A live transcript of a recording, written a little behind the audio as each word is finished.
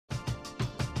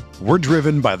We're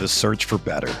driven by the search for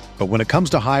better. But when it comes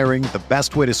to hiring, the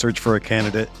best way to search for a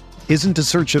candidate isn't to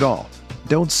search at all.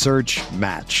 Don't search,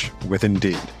 match with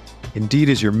Indeed. Indeed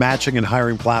is your matching and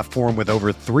hiring platform with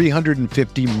over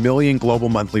 350 million global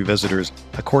monthly visitors,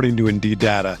 according to Indeed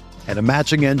data, and a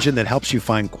matching engine that helps you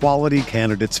find quality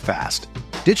candidates fast.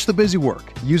 Ditch the busy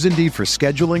work. Use Indeed for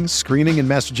scheduling, screening, and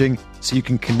messaging so you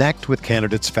can connect with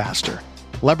candidates faster.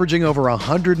 Leveraging over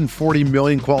 140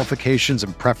 million qualifications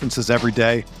and preferences every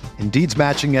day, Indeed's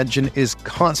matching engine is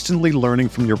constantly learning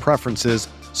from your preferences,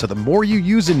 so the more you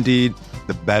use Indeed,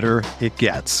 the better it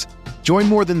gets. Join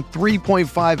more than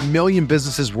 3.5 million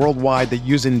businesses worldwide that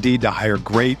use Indeed to hire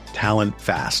great talent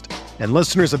fast. And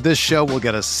listeners of this show will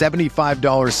get a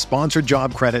 $75 sponsored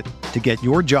job credit to get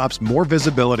your jobs more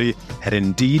visibility at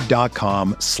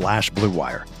Indeed.com/Blue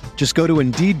Wire. Just go to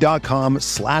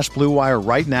Indeed.com/Blue Wire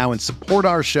right now and support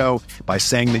our show by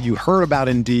saying that you heard about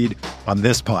Indeed on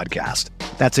this podcast.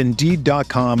 That's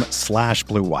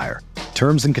Indeed.com/Blue Wire.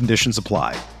 Terms and conditions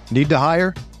apply. Need to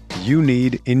hire? You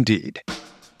need Indeed.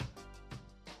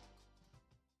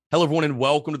 Hello, everyone, and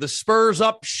welcome to the Spurs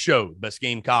Up Show, best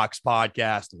Gamecocks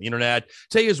podcast on the internet.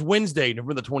 Today is Wednesday,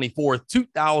 November the 24th,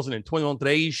 2021.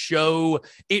 Today's show,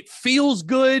 it feels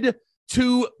good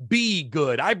to be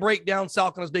good. I break down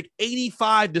South Carolina's big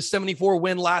 85-74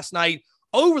 win last night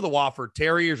over the Wofford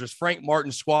Terriers as Frank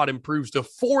Martin's squad improves to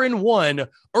 4-1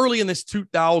 early in this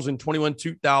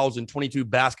 2021-2022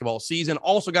 basketball season.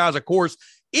 Also, guys, of course,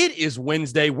 it is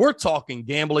Wednesday. We're talking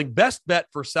gambling, best bet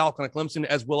for South Carolina Clemson,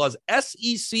 as well as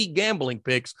SEC gambling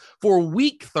picks for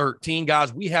Week 13.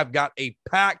 Guys, we have got a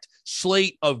packed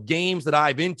slate of games to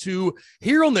dive into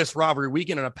here on this rivalry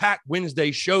weekend and a packed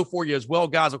Wednesday show for you as well.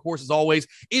 Guys, of course, as always,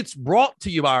 it's brought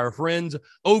to you by our friends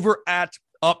over at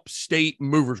Upstate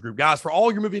Movers Group. Guys, for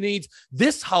all your movie needs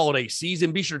this holiday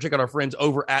season, be sure to check out our friends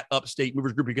over at Upstate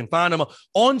Movers Group. You can find them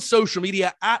on social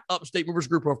media at Upstate Movers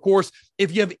Group. Of course,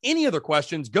 if you have any other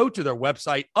questions, go to their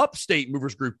website,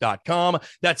 upstatemoversgroup.com.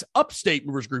 That's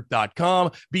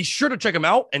upstatemoversgroup.com. Be sure to check them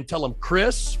out and tell them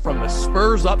Chris from the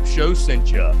Spurs Up Show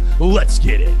sent you. Let's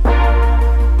get it.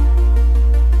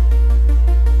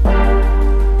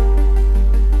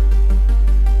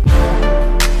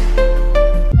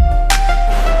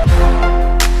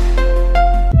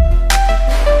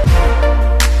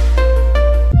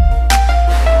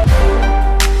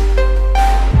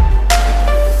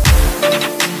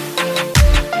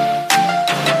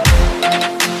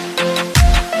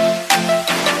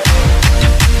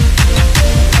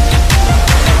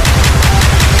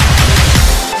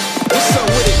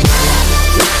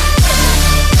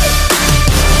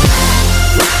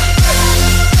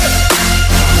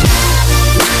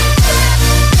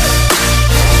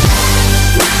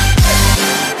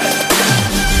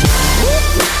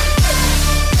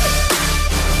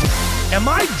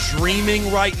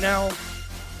 Right now,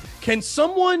 can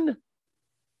someone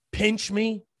pinch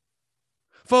me?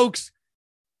 Folks,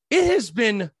 it has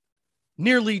been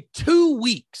nearly 2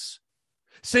 weeks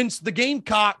since the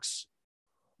Gamecocks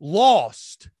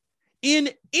lost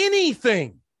in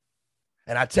anything.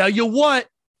 And I tell you what,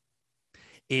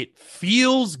 it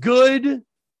feels good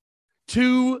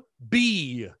to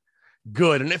be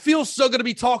good. And it feels so good to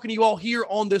be talking to you all here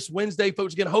on this Wednesday,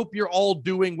 folks. Again, hope you're all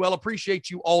doing well. Appreciate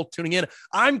you all tuning in.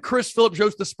 I'm Chris Phillips,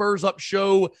 host of the Spurs Up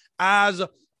Show, as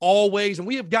always. And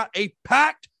we have got a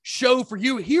packed show for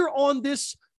you here on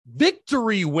this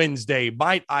Victory Wednesday,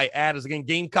 might I add, as again,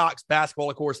 Gamecocks basketball,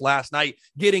 of course, last night,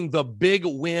 getting the big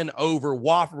win over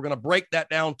Wofford. We're going to break that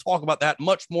down, talk about that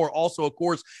much more. Also, of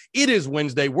course, it is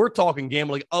Wednesday. We're talking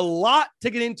gambling, a lot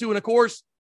to get into. And of course,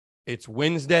 it's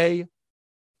Wednesday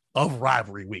of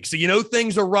rivalry week. So,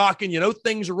 things are rocking,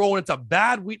 things are rolling. It's a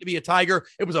bad week to be a Tiger.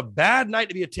 It was a bad night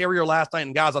to be a Terrier last night.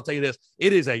 And guys, I'll tell you this,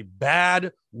 it is a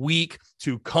bad week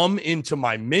to come into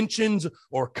my mentions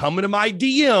or come into my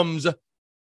DMs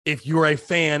if you're a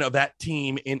fan of that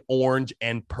team in orange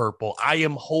and purple. I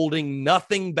am holding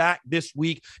nothing back this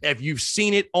week. If you've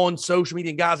seen it on social media,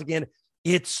 and guys, again,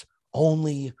 it's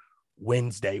only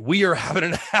Wednesday. We are having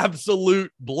an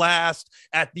absolute blast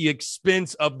at the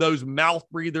expense of those mouth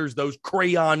breathers, those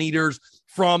crayon eaters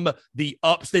from the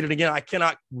upstate. And again, I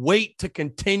cannot wait to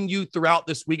continue throughout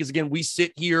this week as, again, we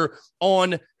sit here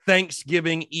on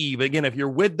Thanksgiving Eve. Again, if you're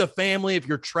with the family, if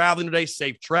you're traveling today,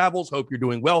 safe travels. Hope you're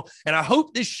doing well. And I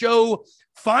hope this show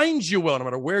finds you well, no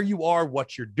matter where you are,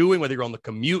 what you're doing, whether you're on the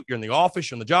commute, you're in the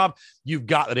office, you're on the job, you've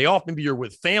got the day off. Maybe you're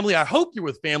with family. I hope you're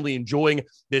with family enjoying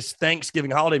this Thanksgiving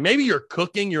holiday. Maybe you're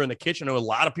cooking, you're in the kitchen. I know a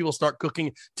lot of people start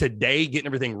cooking today, getting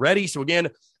everything ready. So again,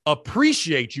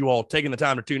 appreciate you all taking the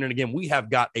time to tune in. Again, we have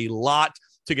got a lot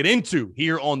to get into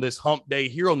here on this hump day,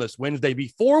 here on this Wednesday.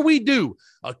 Before we do,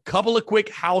 a couple of quick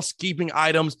housekeeping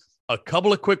items, a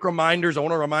couple of quick reminders. I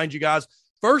want to remind you guys,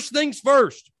 first things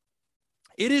first,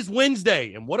 it is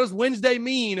Wednesday. And what does Wednesday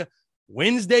mean?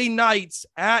 Wednesday nights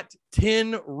at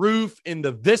Tin Roof in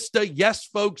the Vista. Yes,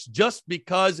 folks, just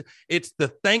because it's the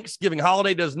Thanksgiving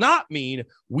holiday does not mean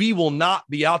we will not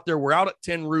be out there. We're out at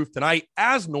Tin Roof tonight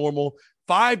as normal,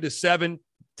 5 to 7,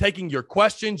 taking your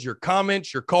questions, your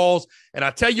comments, your calls. And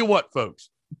I tell you what, folks,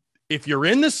 if you're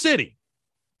in the city,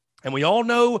 and we all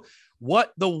know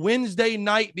what the Wednesday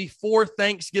night before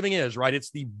Thanksgiving is, right? It's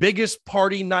the biggest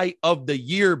party night of the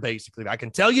year, basically. I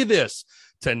can tell you this.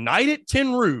 Tonight at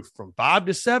Tin Roof from 5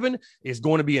 to 7 is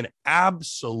going to be an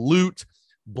absolute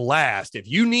blast. If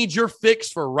you need your fix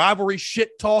for rivalry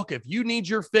shit talk, if you need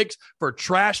your fix for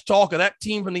trash talk of that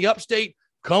team from the upstate,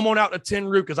 come on out to Tin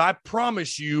Roof, because I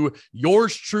promise you,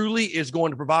 yours truly is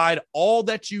going to provide all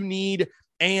that you need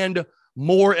and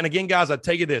more. And again, guys, I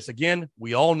tell you this, again,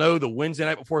 we all know the Wednesday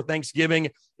night before Thanksgiving,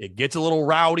 it gets a little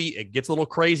rowdy, it gets a little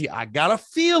crazy. I got a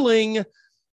feeling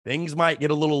things might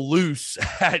get a little loose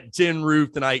at Tin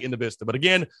Roof tonight in the Vista. But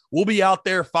again, we'll be out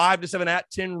there 5 to 7 at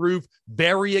Tin Roof.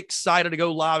 Very excited to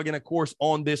go live again, of course,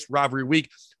 on this rivalry week.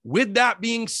 With that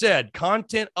being said,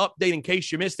 content update in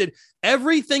case you missed it.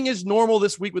 Everything is normal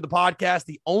this week with the podcast.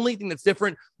 The only thing that's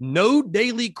different, no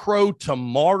Daily Crow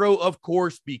tomorrow, of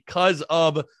course, because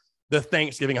of the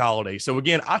Thanksgiving holiday. So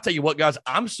again, I'll tell you what, guys,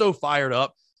 I'm so fired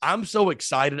up. I'm so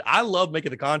excited. I love making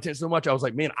the content so much. I was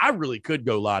like, man, I really could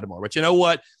go live tomorrow. But you know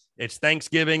what? It's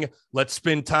Thanksgiving. Let's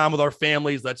spend time with our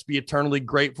families. Let's be eternally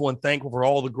grateful and thankful for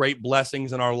all the great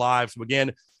blessings in our lives. So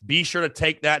again, be sure to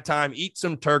take that time, eat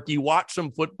some turkey, watch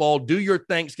some football, do your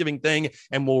Thanksgiving thing,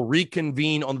 and we'll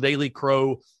reconvene on the Daily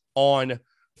Crow on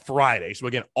Friday. So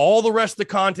again, all the rest of the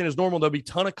content is normal. There'll be a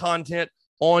ton of content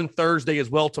on Thursday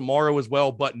as well, tomorrow as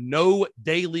well, but no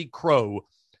Daily Crow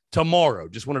tomorrow.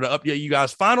 Just wanted to update you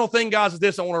guys. Final thing, guys, is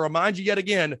this. I want to remind you yet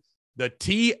again, the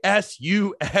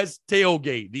TSUS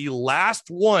tailgate, the last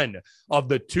one of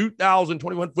the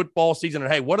 2021 football season.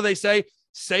 And hey, what do they say?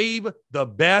 Save the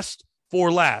best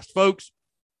for last. Folks,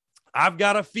 I've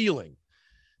got a feeling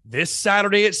this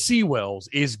Saturday at Seawells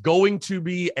is going to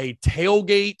be a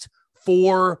tailgate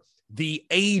for the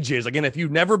ages. Again, if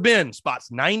you've never been,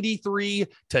 spots 93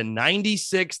 to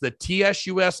 96, the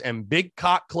TSUS and Big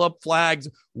Cock Club flags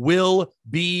will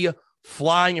be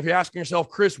flying. If you're asking yourself,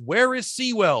 Chris, where is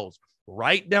Seawells?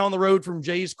 Right down the road from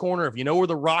Jay's Corner. If you know where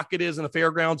the Rocket is in the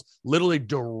fairgrounds, literally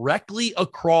directly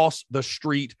across the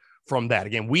street from that.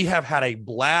 Again, we have had a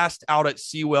blast out at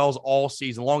Seawells all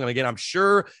season long. And again, I'm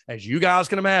sure, as you guys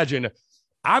can imagine,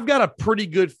 I've got a pretty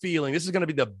good feeling this is going to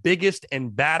be the biggest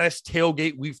and baddest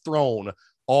tailgate we've thrown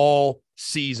all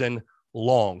season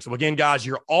long. So again, guys,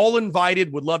 you're all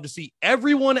invited. Would love to see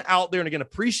everyone out there. And again,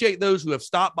 appreciate those who have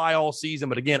stopped by all season.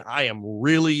 But again, I am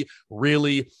really,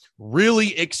 really,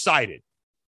 really excited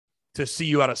to see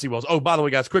you out at Seawells. Oh, by the way,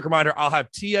 guys, quick reminder, I'll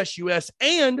have TSUS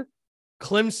and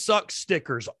Clem Suck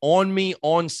stickers on me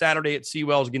on Saturday at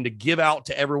Seawells, again, to give out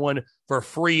to everyone for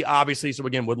free, obviously. So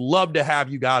again, would love to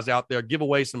have you guys out there, give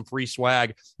away some free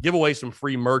swag, give away some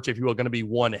free merch, if you will. Going to be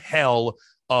one hell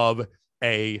of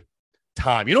a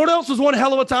time. You know what else was one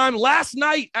hell of a time? Last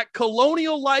night at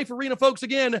Colonial Life Arena, folks,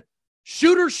 again,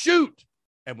 shooters shoot.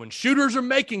 And when shooters are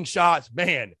making shots,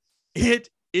 man, it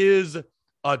is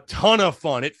a ton of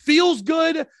fun. It feels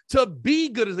good to be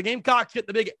good as the Gamecocks get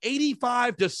the big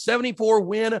 85-74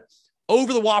 win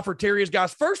over the Wofford Terriers.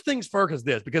 Guys, first things first is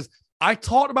this, because I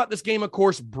talked about this game, of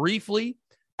course, briefly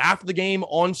after the game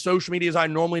on social media, as I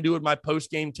normally do with my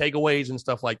post-game takeaways and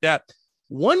stuff like that.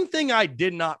 One thing I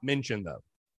did not mention, though,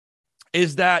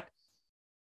 is that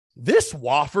this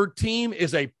Wofford team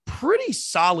is a pretty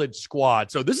solid squad.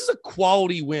 So this is a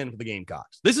quality win for the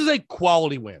Gamecocks. This is a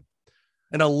quality win.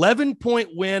 An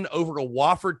 11-point win over a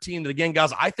Wofford team that, again,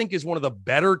 guys, I think is one of the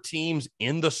better teams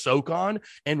in the SoCon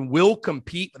and will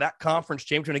compete for that conference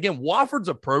championship. And again, Wofford's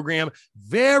a program,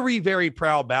 very, very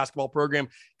proud basketball program,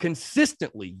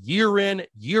 consistently year in,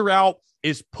 year out,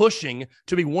 is pushing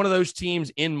to be one of those teams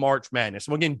in March Madness.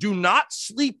 So again, do not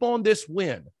sleep on this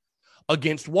win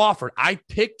against Wofford. I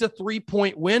picked a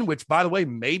 3-point win, which, by the way,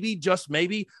 maybe, just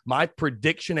maybe, my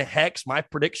prediction hex, my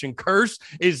prediction curse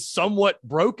is somewhat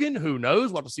broken. Who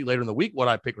knows? We'll have to see later in the week what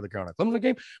I picked for the Carolina Clemson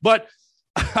game. But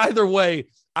either way,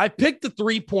 I picked the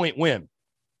 3-point win.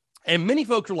 And many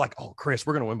folks were like, oh, Chris,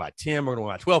 we're going to win by 10. We're going to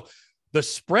win by 12. The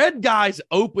spread, guys,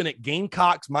 open at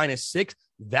Gamecocks -6.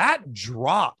 That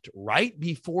dropped right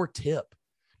before tip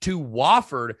to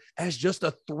Wofford as just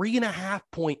a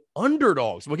 3.5-point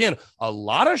underdog. So again, a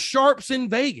lot of sharps in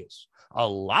Vegas, A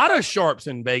lot of sharps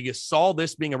in Vegas saw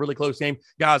this being a really close game.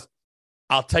 Guys,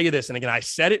 I'll tell you this, and again, I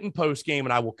said it in post game,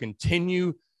 and I will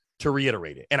continue to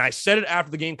reiterate it. And I said it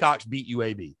after the Gamecocks beat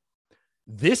UAB.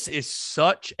 This is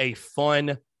such a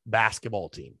fun basketball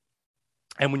team.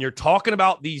 And when you're talking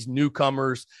about these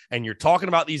newcomers and you're talking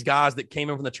about these guys that came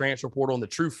in from the transfer portal and the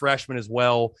true freshmen as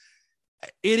well,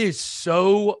 it is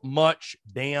so much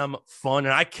damn fun.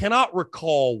 And I cannot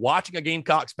recall watching a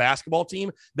Gamecocks basketball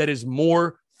team that is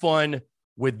more fun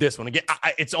with this one. Again,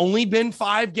 it's only been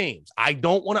 5 games. I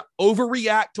don't want to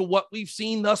overreact to what we've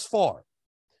seen thus far.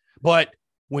 But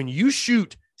when you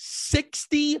shoot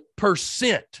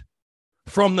 60%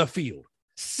 from the field,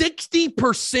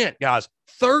 60%, guys,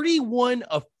 31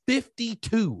 of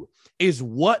 52 is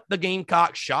what the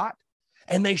Gamecocks shot.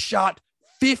 And they shot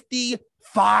 55%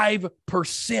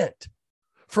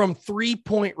 from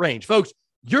 3-point range. Folks,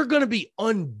 you're going to be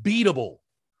unbeatable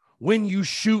when you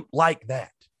shoot like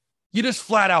that. You just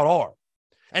flat out are.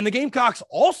 And the Gamecocks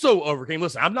also overcame.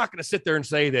 Listen, I'm not going to sit there and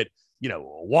say that,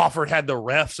 Wofford had the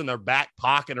refs in their back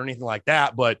pocket or anything like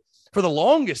that. But for the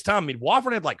longest time,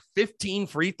 Wofford had like 15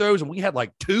 free throws and we had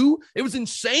like 2. It was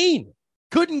insane.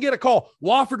 Couldn't get a call.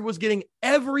 Wofford was getting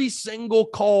every single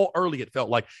call early, it felt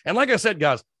like. And like I said,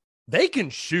 guys, they can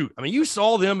shoot. You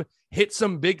saw them hit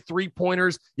some big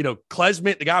 3-pointers.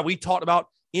 Klesmit, the guy we talked about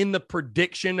in the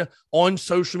prediction on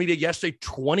social media yesterday,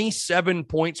 27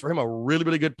 points for him, a really,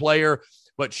 really good player.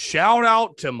 But shout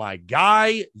out to my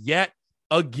guy yet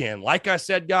again. Like I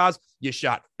said, guys, you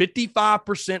shot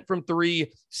 55% from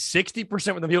 3, 60%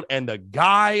 from the field, and the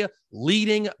guy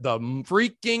leading the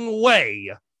freaking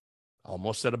way,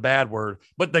 almost said a bad word,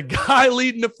 but the guy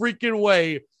leading the freaking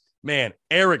way, man,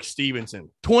 Eric Stevenson,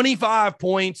 25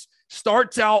 points,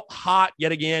 starts out hot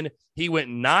yet again. He went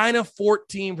 9 of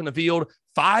 14 from the field,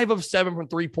 5 of 7 from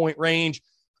 3-point range.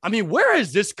 Where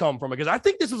has this come from? Because I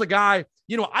think this was a guy,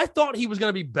 I thought he was going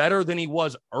to be better than he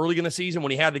was early in the season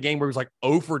when he had the game where he was like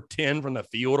 0 for 10 from the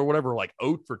field or whatever, like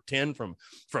 0 for 10 from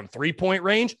 3-point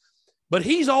range. But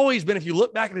he's always been, if you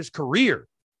look back at his career,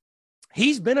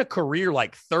 he's been a career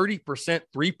like 30%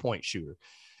 3-point shooter.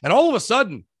 And all of a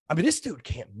sudden, this dude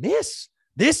can't miss.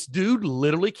 This dude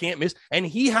literally can't miss. And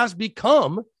he has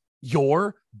become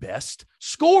your best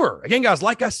scorer. Again, guys,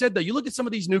 like I said, though, you look at some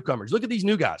of these newcomers, look at these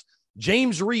new guys.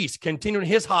 James Reese continuing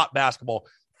his hot basketball,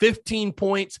 15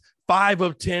 points, 5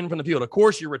 of 10 from the field. Of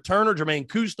course, your returner, Jermaine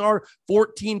Kusnar,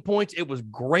 14 points. It was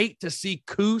great to see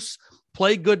Kus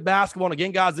play good basketball. And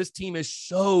again, guys, this team is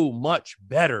so much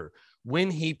better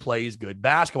when he plays good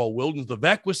basketball. Wildens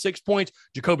Levesque with 6 points.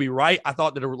 Jacoby Wright, I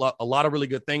thought did a lot of really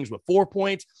good things with 4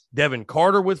 points. Devin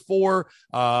Carter with 4.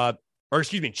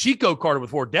 Chico Carter with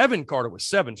 4. Devin Carter with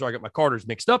 7. So I got my Carters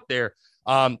mixed up there.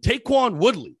 Taquan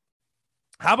Woodley.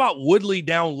 How about Woodley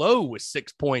down low with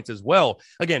 6 points as well?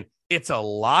 Again, it's a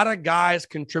lot of guys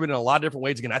contributing in a lot of different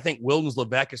ways. Again, I think Wildens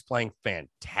Levesque is playing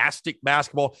fantastic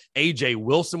basketball. A.J.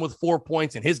 Wilson with 4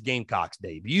 points in his Gamecocks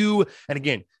debut. And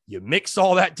again, you mix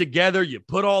all that together, you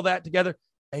put all that together,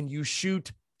 and you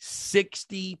shoot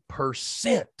 60%.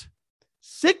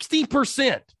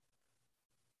 60%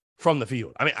 from the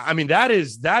field.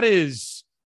 That is,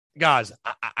 guys,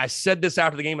 I said this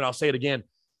after the game, and I'll say it again.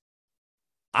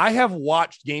 I have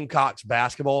watched Gamecocks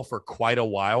basketball for quite a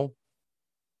while.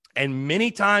 And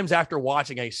many times after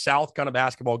watching a South kind of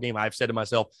basketball game, I've said to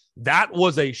myself, that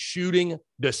was a shooting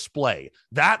display.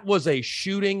 That was a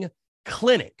shooting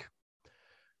clinic.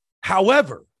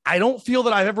 However, I don't feel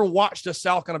that I've ever watched a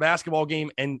South kind of basketball game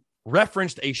and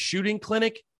referenced a shooting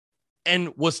clinic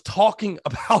and was talking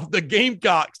about the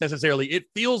Gamecocks necessarily. It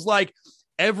feels like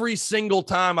every single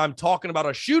time I'm talking about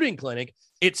a shooting clinic,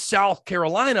 it's South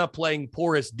Carolina playing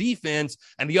porous defense,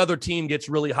 and the other team gets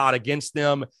really hot against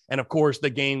them. And, of course,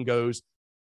 the game goes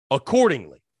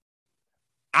accordingly.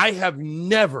 I have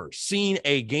never seen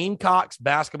a Gamecocks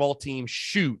basketball team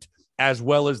shoot as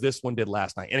well as this one did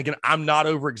last night. And, again, I'm not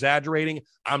over-exaggerating.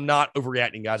 I'm not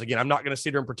overreacting, guys. Again, I'm not going to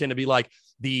sit here and pretend to be like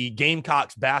the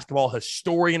Gamecocks basketball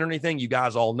historian or anything. You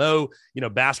guys all know,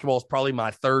 basketball is probably my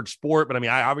third sport. But,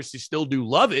 I obviously still do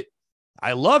love it.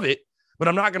 I love it. But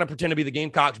I'm not going to pretend to be the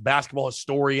Gamecocks basketball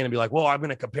historian and be like, well, I'm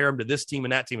going to compare them to this team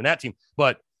and that team and that team.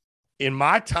 But in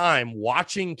my time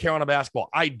watching Carolina basketball,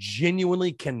 I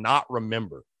genuinely cannot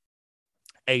remember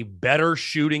a better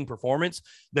shooting performance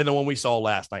than the one we saw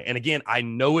last night. And again, I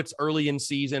know it's early in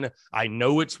season. I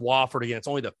know it's Wofford. Again, it's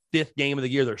only the 5th game of the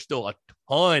year. There's still a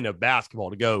ton of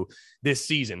basketball to go this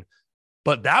season.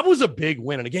 But that was a big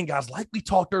win. And again, guys, like we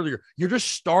talked earlier, you're just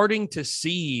starting to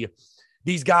see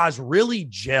these guys really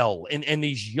gel, and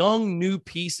these young new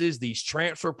pieces, these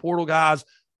transfer portal guys,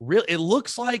 really, it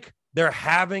looks like they're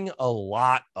having a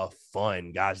lot of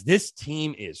fun, guys. This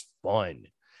team is fun.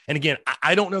 And again,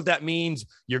 I don't know if that means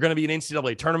you're going to be an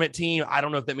NCAA tournament team. I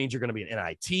don't know if that means you're going to be an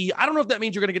NIT. I don't know if that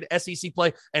means you're going to get SEC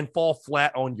play and fall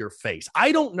flat on your face.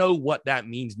 I don't know what that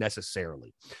means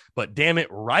necessarily. But damn it,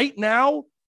 right now,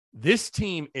 this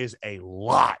team is a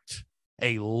lot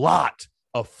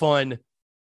of fun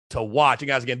to watch. And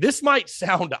guys, again, this might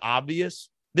sound obvious.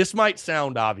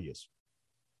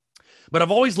 But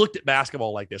I've always looked at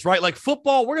basketball like this, right? Like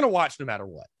football, we're going to watch no matter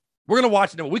what. We're going to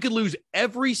watch it. We could lose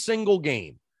every single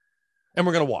game, and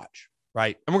we're going to watch,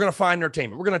 right? And we're going to find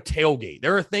entertainment. We're going to tailgate.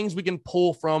 There are things we can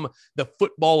pull from the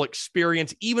football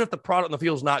experience. Even if the product in the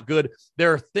field is not good,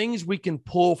 there are things we can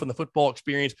pull from the football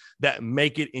experience that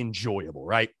make it enjoyable,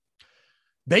 right?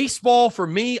 Baseball, for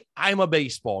me, I'm a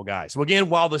baseball guy. So again,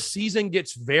 while the season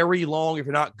gets very long, if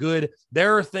you're not good,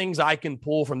 there are things I can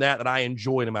pull from that I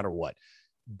enjoy no matter what.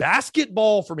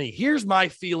 Basketball, for me, here's my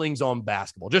feelings on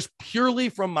basketball, just purely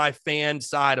from my fan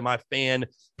side and my fan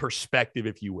perspective,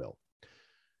 if you will.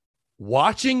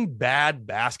 Watching bad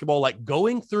basketball, like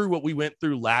going through what we went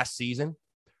through last season,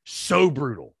 so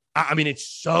brutal. I mean, it's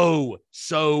so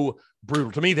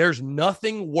brutal. To me, there's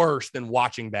nothing worse than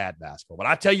watching bad basketball. But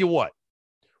I tell you what,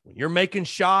 when you're making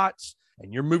shots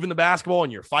and you're moving the basketball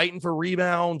and you're fighting for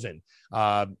rebounds and,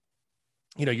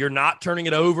 you're not turning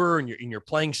it over and you're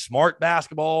playing smart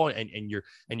basketball and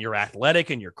you're athletic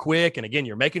and you're quick. And again,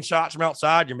 you're making shots from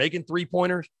outside, you're making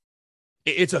 3-pointers.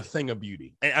 It's a thing of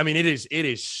beauty. I mean, it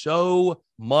is so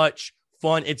much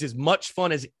fun. It's as much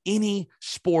fun as any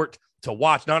sport to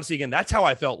watch. And honestly, again, that's how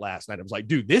I felt last night. I was like,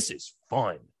 dude, this is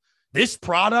fun. This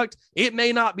product, it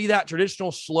may not be that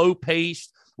traditional slow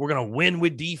paced. We're going to win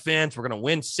with defense. We're going to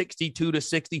win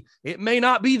 62-60. It may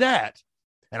not be that.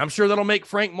 And I'm sure that'll make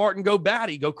Frank Martin go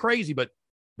batty, go crazy. But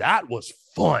that was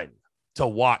fun to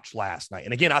watch last night.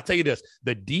 And again, I'll tell you this,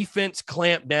 the defense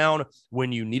clamped down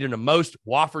when you needed them most.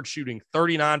 Wofford shooting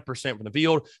 39% from the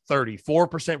field,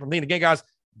 34% from the field. Again, guys,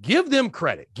 give them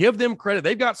credit.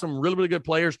 They've got some really, really good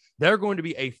players. They're going to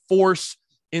be a force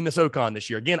in the SoCon this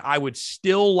year. Again, I would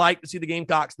still like to see the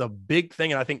Gamecocks. The big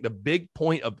thing, and I think the big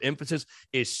point of emphasis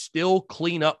is still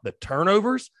clean up the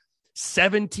turnovers.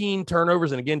 17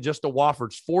 turnovers, and again, just to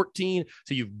Wofford's 14.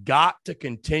 So you've got to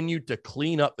continue to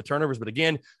clean up the turnovers. But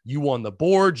again, you won the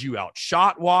boards. You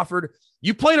outshot Wofford.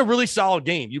 You played a really solid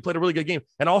game. You played a really good game.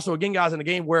 And also, again, guys, in a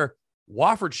game where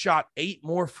Wofford shot 8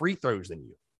 more free throws than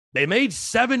you. They made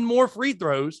 7 more free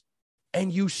throws,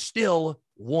 and you still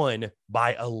won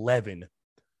by 11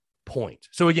 points.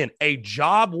 So again, a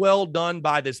job well done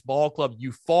by this ball club.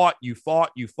 You fought. You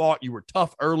were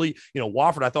tough early.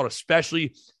 Wofford, I thought,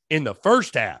 especially in the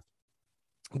first half,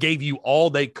 gave you all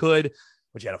they could,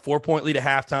 but you had a 4-point lead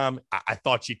at halftime. I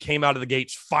thought you came out of the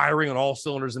gates firing on all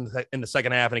cylinders in the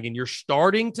second half. And again, you're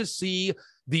starting to see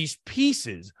these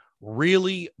pieces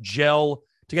really gel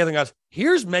together. Guys,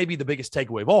 here's maybe the biggest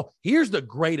takeaway of all. Here's the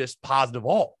greatest positive of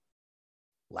all.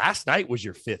 Last night was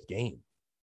your 5th game.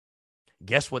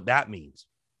 Guess what that means?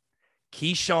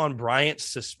 Keyshawn Bryant's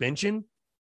suspension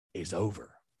is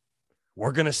over.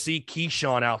 We're going to see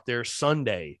Keyshawn out there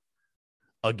Sunday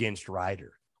against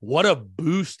Ryder. What a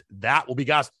boost that will be.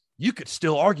 Guys, you could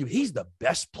still argue he's the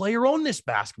best player on this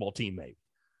basketball team, maybe.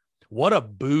 What a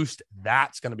boost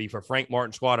that's going to be for Frank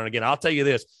Martin's squad. And again, I'll tell you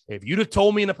this. If you'd have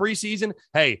told me in the preseason,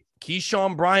 hey,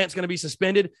 Keyshawn Bryant's going to be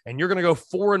suspended and you're going to go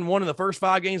 4-1 in the first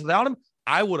 5 games without him,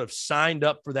 I would have signed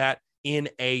up for that in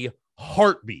a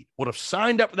heartbeat. Would have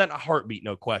signed up for that in a heartbeat,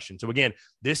 no question. So again,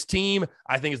 this team,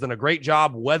 I think, has done a great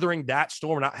job weathering that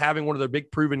storm, not having one of their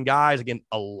big proven guys. Again,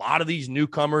 a lot of these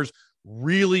newcomers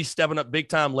really stepping up big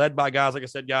time, led by guys, like I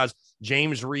said, guys,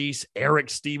 James Reese,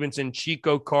 Eric Stevenson,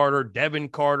 Chico Carter, Devin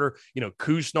Carter,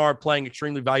 Kusnar playing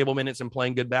extremely valuable minutes and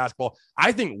playing good basketball.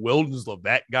 I think Wildens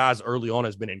Levesque, guys, early on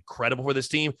has been incredible for this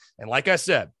team. And like I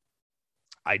said,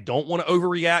 I don't want to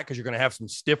overreact because you're going to have some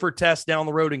stiffer tests down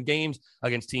the road in games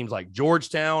against teams like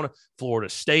Georgetown, Florida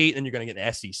State, and you're going to get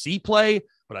an SEC play.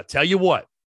 But I tell you what,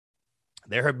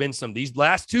 there have been these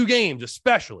last 2 games,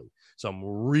 especially some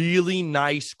really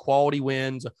nice quality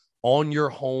wins on your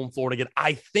home floor. And again,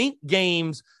 I think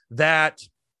games that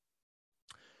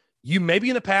you maybe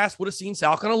in the past would have seen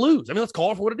South Carolina lose. I mean, let's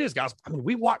call it for what it is, guys. I mean,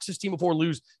 we watched this team before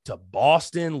lose to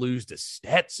Boston, lose to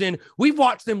Stetson. We've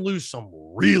watched them lose some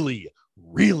really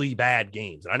bad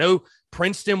games. And I know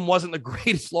Princeton wasn't the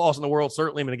greatest loss in the world,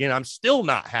 certainly. I mean, again, I'm still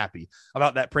not happy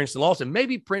about that Princeton loss. And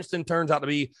maybe Princeton turns out to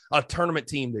be a tournament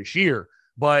team this year.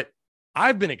 But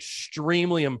I've been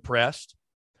extremely impressed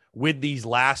with these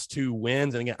last 2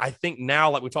 wins. And again, I think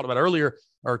now, like we talked about earlier,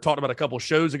 or talked about a couple of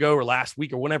shows ago or last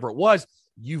week or whenever it was,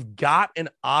 you've got an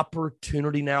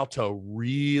opportunity now to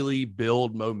really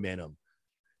build momentum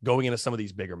going into some of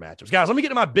these bigger matchups. Guys, let me get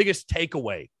to my biggest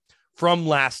takeaway from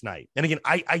last night. And again,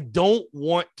 I don't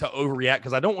want to overreact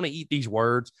because I don't want to eat these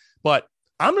words, but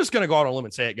I'm just going to go out on a limb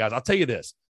and say it, guys. I'll tell you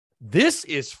this. This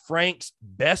is Frank's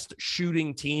best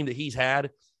shooting team that he's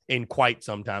had in quite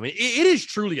some time. It is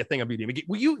truly a thing of beauty.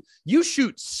 You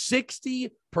shoot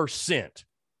 60%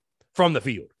 from the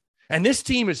field. And this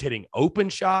team is hitting open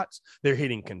shots. They're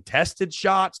hitting contested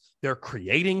shots. They're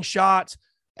creating shots.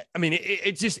 I mean,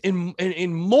 it's just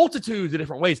in multitudes of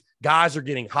different ways. Guys are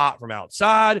getting hot from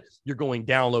outside. You're going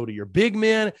down low to your big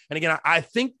men. And again, I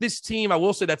think this team, I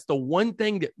will say that's the one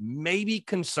thing that maybe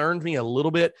concerns me a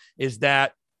little bit is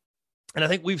that, and I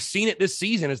think we've seen it this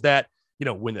season, is that,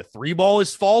 when the three ball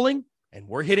is falling and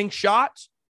we're hitting shots,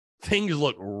 things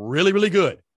look really, really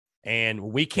good. And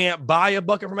we can't buy a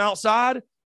bucket from outside.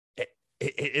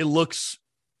 It looks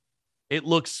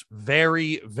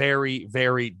very, very,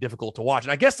 very difficult to watch.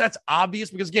 And I guess that's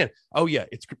obvious because, again,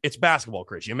 it's basketball,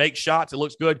 Chris. You make shots, it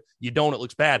looks good. You don't, it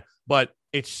looks bad. But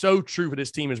it's so true for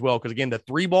this team as well because, again, the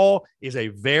three ball is a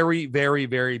very, very,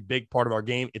 very big part of our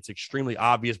game. It's extremely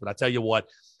obvious. But I tell you what,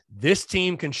 this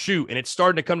team can shoot, and it's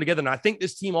starting to come together. And I think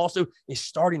this team also is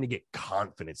starting to get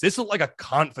confidence. This looked like a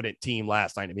confident team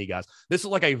last night to me, guys. This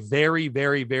looked like a very,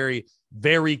 very, very,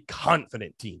 very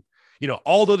confident team.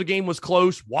 Although the game was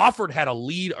close, Wofford had a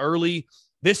lead early.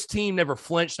 This team never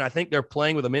flinched, and I think they're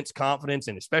playing with immense confidence,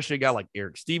 and especially a guy like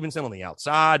Eric Stevenson on the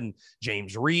outside and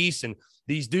James Reese. And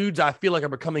these dudes, I feel like, are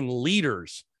becoming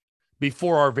leaders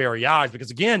before our very eyes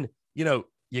because, again,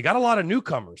 you got a lot of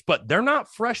newcomers, but they're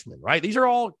not freshmen, right? These are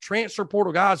all transfer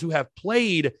portal guys who have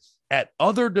played at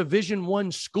other Division I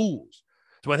schools.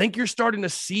 So I think you're starting to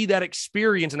see that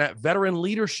experience and that veteran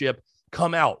leadership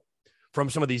come out from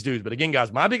some of these dudes. But again,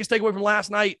 guys, my biggest takeaway from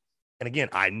last night, and again,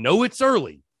 I know it's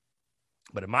early,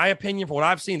 but in my opinion, from what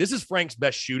I've seen, this is Frank's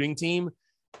best shooting team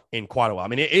in quite a while. I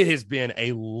mean, it has been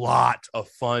a lot of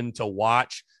fun to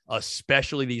watch,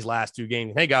 especially these last two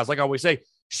games. Hey, guys, like I always say,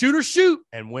 shooters shoot.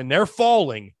 And when they're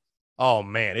falling, oh,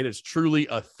 man, it is truly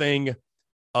a thing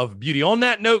of beauty. On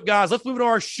that note, guys, let's move to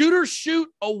our Shooter Shoot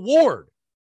Award,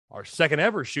 our second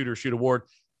ever Shooter Shoot Award.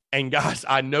 And, guys,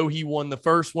 I know he won the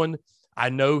first one. I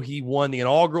know he won the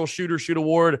inaugural Shooter Shoot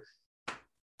Award.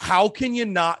 How can you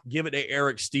not give it to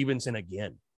Eric Stevenson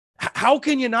again? How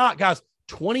can you not, guys?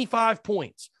 25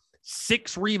 points,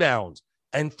 6 rebounds,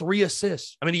 and 3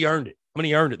 assists. I mean, he earned it.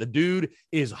 The dude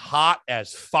is hot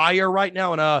as fire right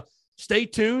now. And stay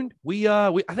tuned.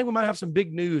 I think we might have some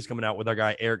big news coming out with our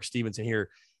guy Eric Stevenson here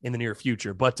in the near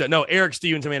future. But no, Eric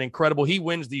Stevenson, man, incredible. He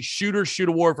wins the Shooter Shoot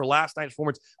Award for last night's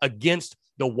performance against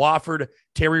the Wofford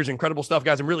Terriers. Incredible stuff,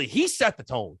 guys. And really, he set the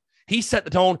tone.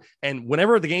 And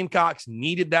whenever the Gamecocks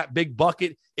needed that big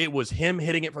bucket, it was him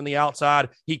hitting it from the outside.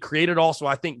 He created also,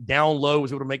 I think, down low,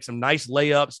 was able to make some nice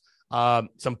layups,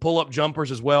 some pull-up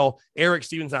jumpers as well. Eric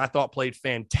Stevenson, I thought, played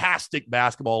fantastic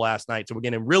basketball last night. So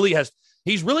again,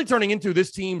 he's really turning into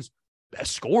this team's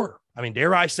best scorer. I mean,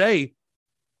 dare I say,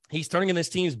 he's turning in this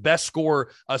team's best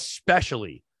scorer,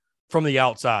 especially from the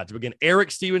outside. So again,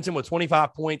 Eric Stevenson with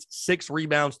 25 points, 6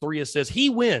 rebounds, 3 assists. He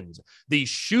wins the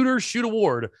Shooter Shoot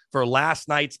Award for last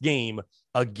night's game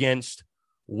against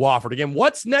Wofford. Again,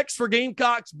 what's next for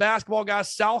Gamecocks basketball,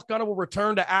 guys? South Gunner will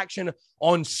return to action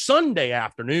on Sunday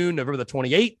afternoon, November the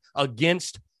 28th,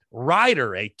 against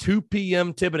Ryder, a 2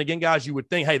 p.m. tip. And again, guys, you would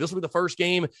think, hey, this will be the first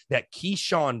game that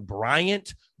Keyshawn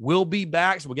Bryant will be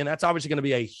back. So again, that's obviously going to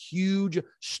be a huge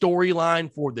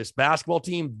storyline for this basketball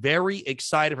team. Very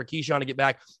excited for Keyshawn to get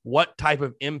back. What type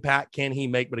of impact can he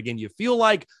make? But again, you feel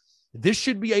like this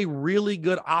should be a really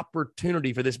good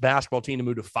opportunity for this basketball team to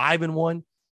move to 5-1.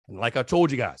 And like I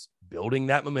told you guys, building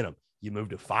that momentum, you move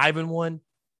to 5-1.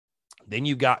 Then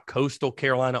you got Coastal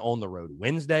Carolina on the road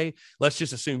Wednesday. Let's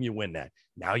just assume you win that.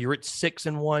 Now you're at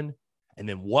 6-1. And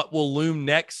then what will loom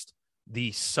next?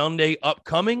 The Sunday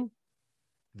upcoming,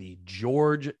 the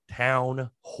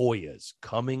Georgetown Hoyas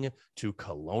coming to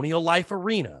Colonial Life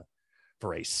Arena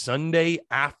for a Sunday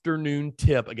afternoon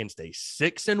tip against a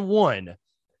 6-1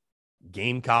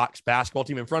 Gamecocks basketball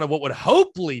team in front of what would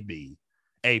hopefully be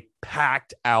a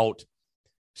packed out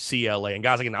CLA. And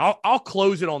guys, again, I'll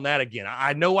close it on that again.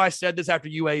 I know I said this after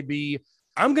UAB.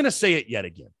 I'm going to say it yet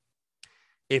again.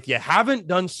 If you haven't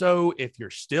done so, if you're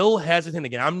still hesitant,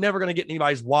 again, I'm never going to get in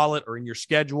anybody's wallet or in your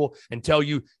schedule and tell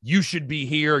you, you should be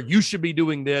here, you should be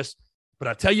doing this. But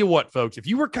I tell you what, folks, if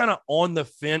you were kind of on the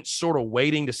fence, sort of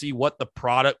waiting to see what the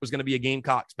product was going to be at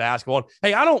Gamecocks basketball,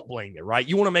 hey, I don't blame you, right?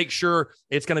 You want to make sure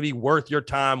it's going to be worth your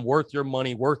time, worth your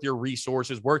money, worth your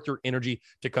resources, worth your energy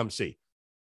to come see.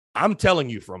 I'm telling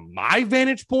you, from my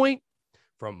vantage point,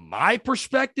 from my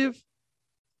perspective,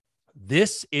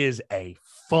 this is a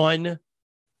fun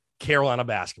Carolina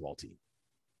basketball team.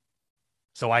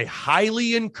 So I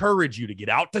highly encourage you to get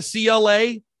out to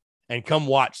CLA and come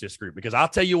watch this group, because I'll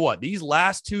tell you what, these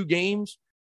last two games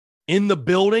in the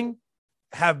building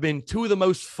have been two of the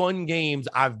most fun games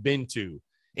I've been to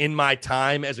in my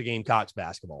time as a Gamecocks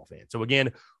basketball fan. So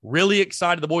again, really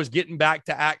excited. The boys getting back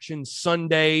to action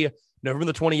Sunday, November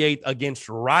the 28th against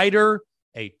Ryder,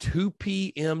 a 2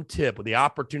 p.m. tip with the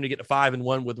opportunity to get to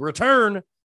 5-1 with the return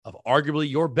of arguably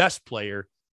your best player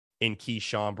in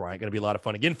Keyshawn Bryant. Going to be a lot of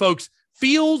fun. Again, folks,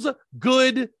 feels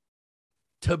good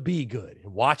to be good.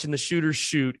 And watching the shooters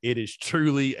shoot, it is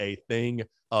truly a thing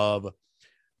of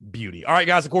beauty. All right,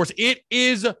 guys, of course, it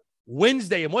is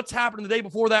Wednesday. And what's happened the day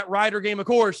before that Ryder game? Of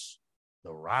course,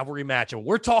 the rivalry match. And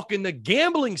we're talking the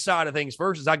gambling side of things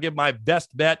first, as I give my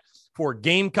best bet for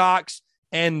Gamecocks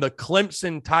and the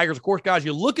Clemson Tigers. Of course, guys,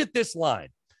 you look at this line.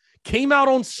 Came out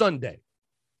on Sunday,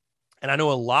 and I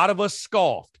know a lot of us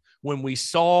scoffed when we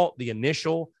saw the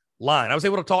initial line. I was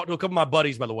able to talk to a couple of my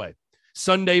buddies, by the way,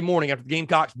 Sunday morning after the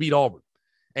Gamecocks beat Auburn.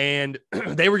 And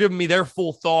they were giving me their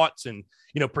full thoughts and,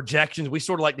 projections. We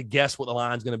sort of like to guess what the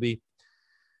line's going to be.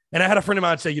 And I had a friend of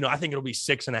mine say, I think it'll be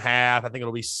 6.5. I think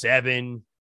it'll be 7,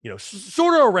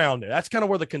 sort of around there. That's kind of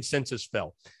where the consensus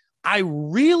fell. I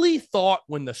really thought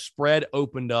when the spread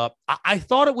opened up, I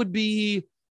thought it would be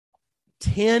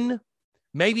 10,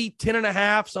 maybe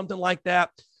 10.5, something like that.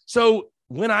 So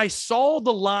when I saw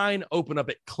the line open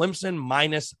up at Clemson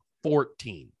minus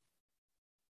 14,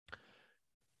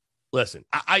 listen,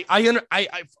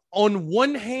 I on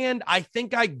one hand, I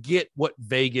think I get what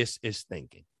Vegas is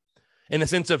thinking in the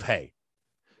sense of, hey,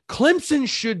 Clemson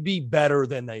should be better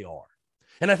than they are.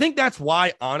 And I think that's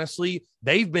why, honestly,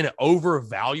 they've been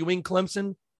overvaluing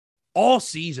Clemson all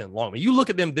season long. You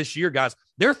look at them this year, guys,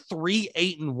 they're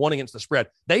 3-8-1 against the spread.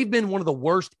 They've been one of the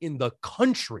worst in the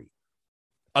country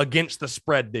against the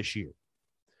spread this year.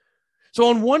 So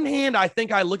on one hand, I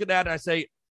think I look at that and I say,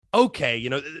 okay,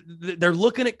 they're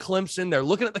looking at Clemson, they're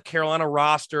looking at the Carolina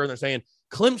roster, and they're saying,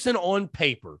 Clemson on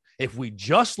paper, if we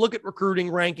just look at recruiting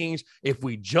rankings, if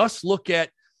we just look at,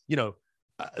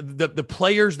 the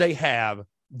players they have,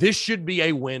 this should be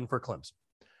a win for Clemson.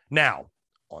 Now,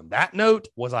 on that note,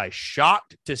 was I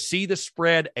shocked to see the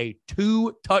spread, a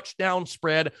 2-touchdown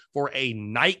spread for a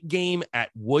night game at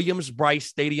Williams-Brice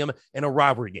Stadium in a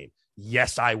rivalry game?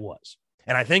 Yes, I was.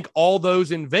 And I think all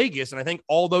those in Vegas, and I think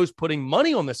all those putting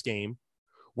money on this game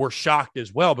were shocked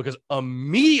as well, because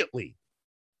immediately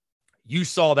you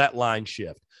saw that line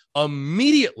shift.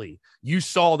 Immediately you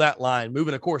saw that line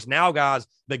moving. Of course, now, guys,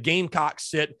 the Gamecocks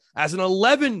sit as an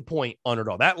 11-point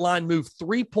underdog. That line moved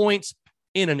 3 points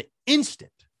in an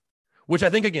instant, which I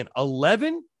think, again,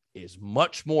 11 is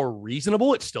much more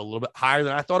reasonable. It's still a little bit higher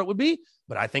than I thought it would be,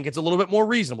 but I think it's a little bit more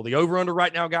reasonable. The over-under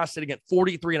right now, guys, sitting at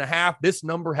 43.5. This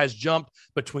number has jumped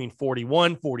between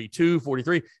 41, 42,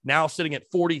 43, now sitting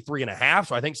at 43.5.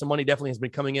 So I think some money definitely has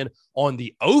been coming in on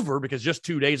the over, because just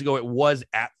 2 days ago it was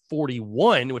at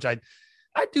 41, which I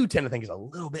do tend to think is a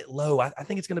little bit low. I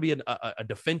think it's going to be a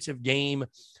defensive game,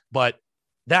 but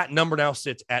that number now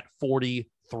sits at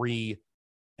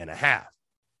 43.5.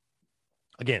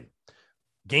 Again,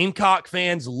 Gamecock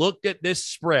fans looked at this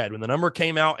spread when the number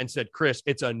came out and said, Chris,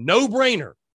 it's a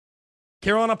no-brainer.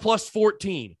 Carolina plus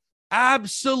 14.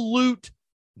 Absolute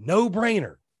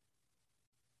no-brainer.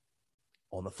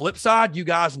 On the flip side, you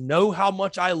guys know how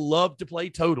much I love to play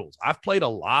totals. I've played a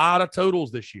lot of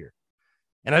totals this year.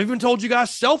 And I've even told you guys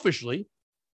selfishly,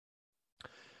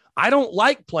 I don't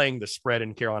like playing the spread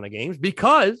in Carolina games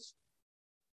because,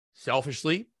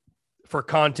 selfishly, for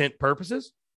content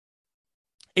purposes,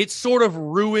 it sort of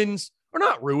ruins, or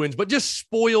not ruins, but just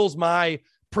spoils my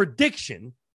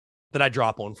prediction that I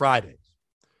drop on Fridays.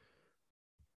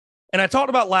 And I talked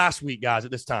about last week, guys,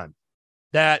 at this time,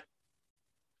 that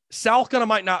South Carolina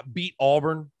might not beat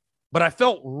Auburn, but I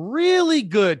felt really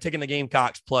good taking the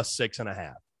Gamecocks plus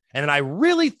 6.5. And then I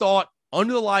really thought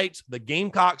under the lights, the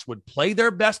Gamecocks would play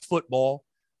their best football,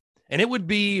 and it would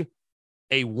be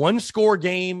a one-score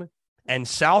game, and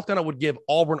South Carolina would give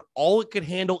Auburn all it could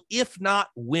handle, if not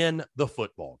win the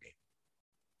football game.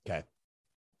 Okay.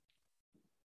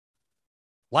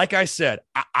 Like I said,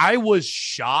 I was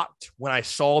shocked when I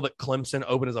saw that Clemson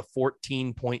opened as a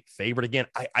 14-point favorite. Again,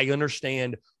 I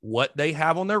understand what they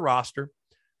have on their roster.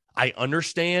 I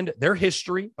understand their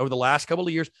history over the last couple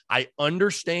of years. I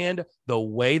understand the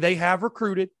way they have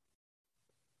recruited.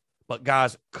 But,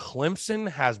 guys, Clemson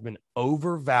has been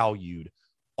overvalued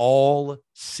all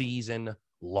season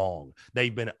long.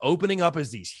 They've been opening up as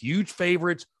these huge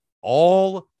favorites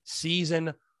all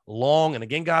season long. And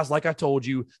again, guys, like I told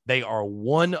you, they are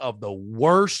one of the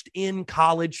worst in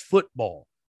college football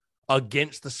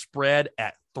against the spread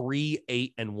at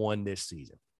 3-8-1 this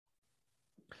season.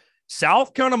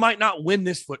 South Carolina might not win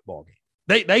this football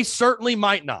game. They certainly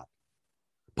might not,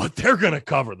 but they're going to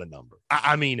cover the number.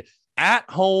 I mean, at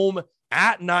home,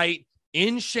 at night,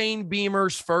 in Shane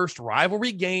Beamer's first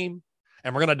rivalry game,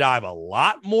 and we're going to dive a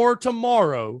lot more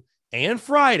tomorrow and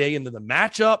Friday into the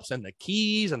matchups and the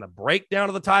keys and the breakdown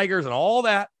of the Tigers and all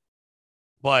that.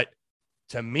 But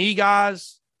to me,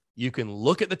 guys, you can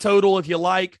look at the total if you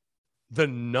like. The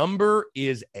number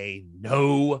is a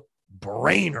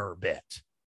no-brainer bet.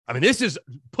 I mean, this is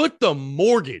put the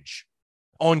mortgage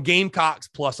on Gamecocks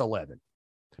plus 11.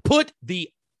 Put the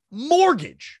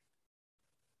mortgage.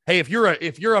 Hey, if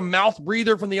you're a mouth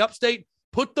breather from the upstate,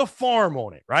 put the farm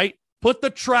on it, right? Put the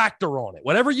tractor on it.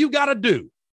 Whatever you got to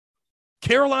do.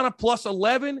 Carolina plus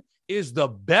 11 is the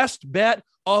best bet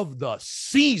of the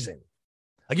season.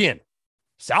 Again,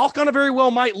 South Carolina very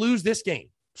well might lose this game.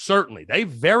 Certainly. They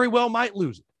very well might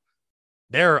lose it.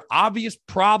 There are obvious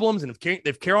problems, and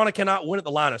if Carolina cannot win at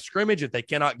the line of scrimmage, if they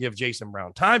cannot give Jason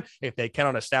Brown time, if they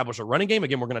cannot establish a running game,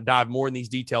 again, we're going to dive more in these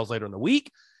details later in the week.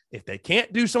 If they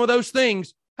can't do some of those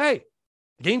things, hey,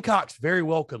 Gamecocks very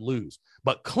well could lose.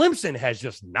 But Clemson has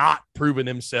just not proven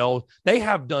themselves. They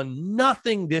have done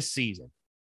nothing this season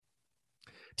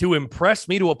to impress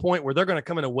me to a point where they're going to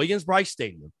come into Williams-Brice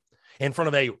Stadium in front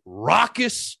of a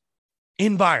raucous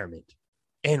environment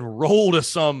and roll to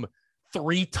some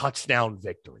 3-touchdown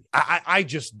victory. I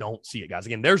just don't see it, guys.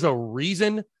 Again, there's a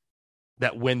reason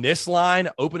that when this line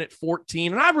opened at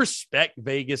 14, and I respect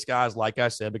Vegas, guys, like I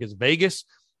said, because Vegas,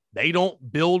 they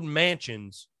don't build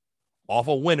mansions off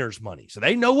of winners' money. So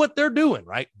they know what they're doing,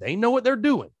 right? They know what they're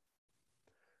doing.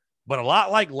 But a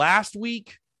lot like last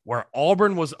week where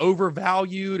Auburn was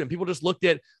overvalued and people just looked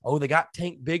at, oh, they got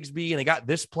Tank Bigsby and they got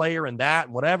this player and that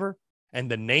and whatever, and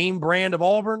the name brand of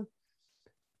Auburn,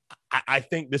 I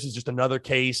think this is just another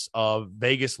case of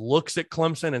Vegas looks at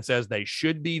Clemson and says they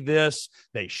should be this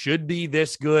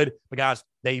good. But guys,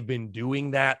 they've been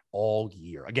doing that all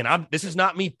year. Again, this is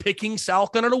not me picking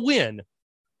South Carolina to win,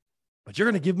 but you're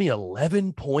going to give me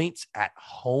 11 points at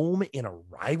home in a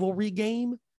rivalry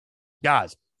game?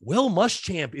 Guys, Will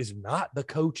Muschamp is not the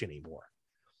coach anymore.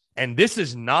 And this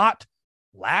is not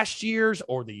last year's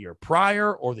or the year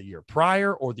prior or the year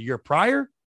prior or the year prior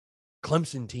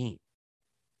Clemson team.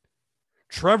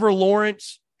 Trevor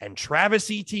Lawrence and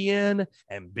Travis Etienne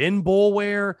and Ben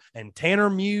Boulware and Tanner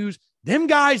Muse, them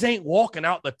guys ain't walking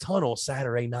out the tunnel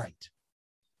Saturday night.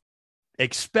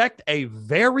 Expect a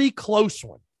very close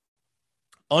one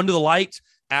under the lights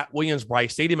at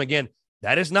Williams-Brice Stadium. Again,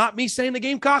 that is not me saying the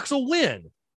Gamecocks will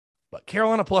win, but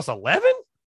Carolina plus 11?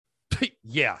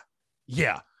 Yeah.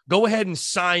 Go ahead and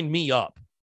sign me up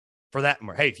for that.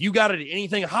 Hey, if you got it at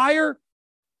anything higher,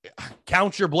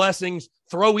 count your blessings,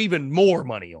 throw even more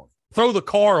money on it. Throw the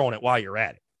car on it while you're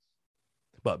at it.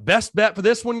 But best bet for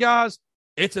this one, guys,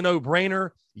 it's a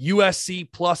no-brainer.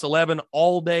 USC plus 11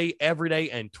 all day, every day,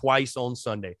 and twice on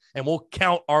Sunday. And we'll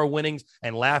count our winnings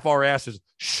and laugh our asses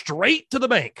straight to the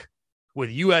bank with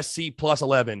USC plus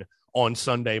 11 on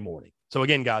Sunday morning. So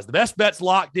again, guys, the best bet's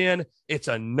locked in. It's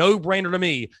a no-brainer to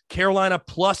me. Carolina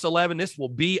plus 11. This will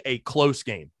be a close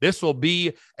game. This will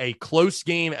be a close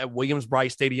game at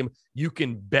Williams-Brice Stadium. You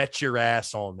can bet your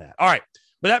ass on that. All right.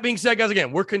 With that being said, guys,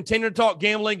 again, we're continuing to talk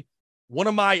gambling. One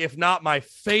of my, if not my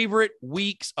favorite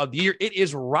weeks of the year. It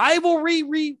is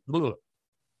rivalry.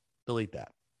 Delete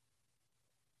that.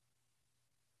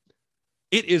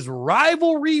 It is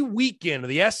rivalry weekend of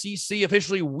the SEC,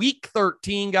 officially week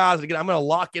 13, guys. Again, I'm going to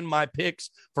lock in my picks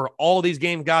for all these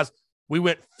games, guys. We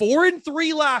went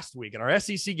 4-3 last week in our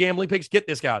SEC gambling picks. Get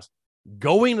this, guys.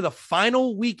 Going to the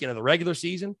final weekend of the regular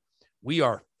season, we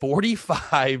are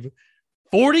 45-1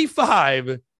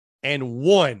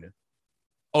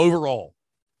 overall.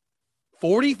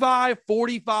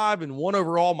 45-1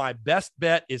 overall. My best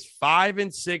bet is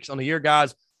 5-6 on the year,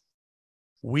 guys.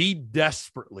 We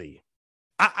desperately...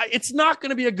 it's not going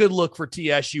to be a good look for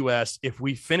TSUS if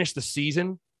we finish the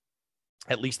season,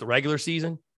 at least the regular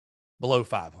season, below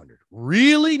 500.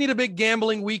 Really need a big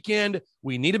gambling weekend.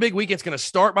 We need a big weekend. It's going to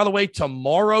start, by the way,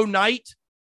 tomorrow night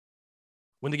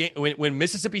when the game when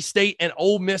Mississippi State and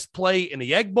Ole Miss play in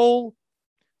the Egg Bowl.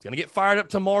 It's going to get fired up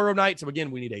tomorrow night. So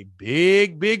again, we need a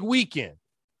big weekend.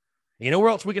 You know where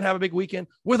else we can have a big weekend?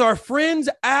 With our friends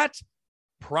at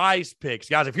Prize Picks.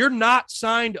 Guys, if you're not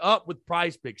signed up with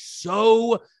Prize Picks,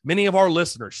 so many of our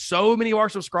listeners, so many of our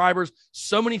subscribers,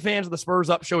 so many fans of the Spurs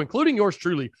Up Show, including yours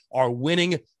truly, are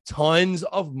winning tons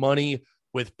of money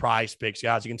with Prize Picks,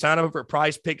 guys. You can sign up over at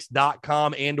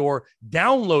prizepicks.com and or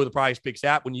download the Prize Picks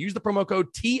app. When you use the promo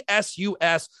code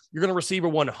TSUS, you're going to receive a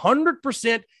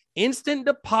 100% instant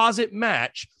deposit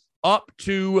match up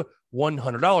to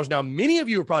 $100. Now, many of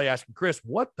you are probably asking, Chris,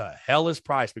 what the hell is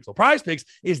Prize Picks? Well, Prize Picks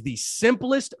is the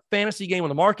simplest fantasy game on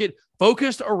the market,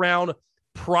 focused around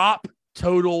prop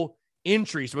total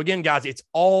entry. So again, guys, it's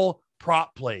all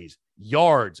prop plays,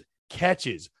 yards,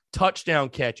 catches, touchdown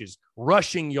catches,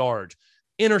 rushing yards,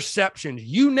 interceptions,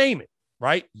 you name it,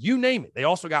 right? You name it. They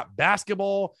also got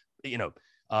basketball,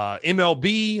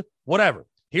 MLB, whatever.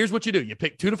 Here's what you do. You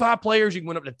pick 2 to 5 players. You can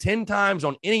win up to 10 times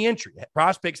on any entry.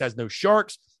 Prize Picks has no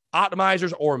sharks,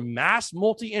 optimizers, or mass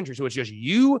multi-entry. So it's just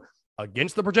you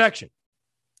against the projection.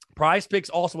 Prize Picks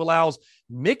also allows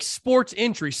mixed sports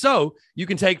entry. So you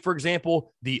can take, for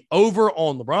example, the over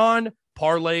on LeBron,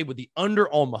 parlay with the under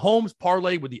on Mahomes,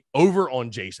 parlay with the over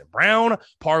on Jason Brown,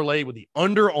 parlay with the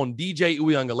under on DJ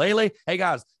Uiagalelei. Hey,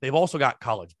 guys, they've also got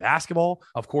college basketball.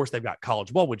 Of course, they've got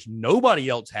college ball, which nobody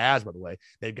else has, by the way.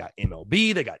 They've got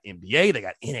MLB, they got NBA, they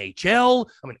got NHL.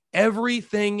 I mean,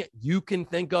 everything you can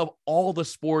think of, all the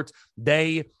sports,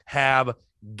 they have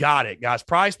got it, guys.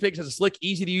 Prize Picks has a slick,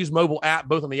 easy-to-use mobile app,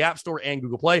 both on the App Store and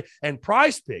Google Play. And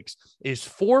Prize Picks is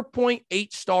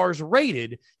 4.8 stars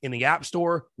rated in the App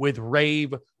Store with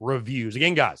rave reviews.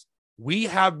 Again, guys, we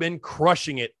have been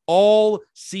crushing it all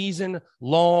season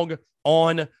long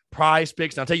on Prize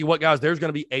Picks. And I'll tell you what, guys, there's going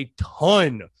to be a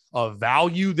ton of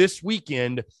value this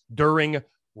weekend during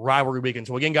rivalry weekend.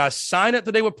 So again, guys, sign up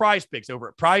today with Prize Picks over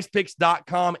at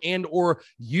prizepicks.com and or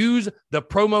use the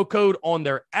promo code on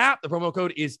their app. The promo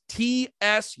code is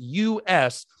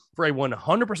TSUS for a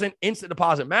 100% instant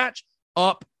deposit match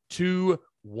up to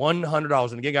 $100.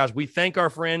 And again, guys, we thank our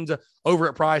friends over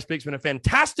at Prize Picks. It's been a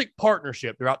fantastic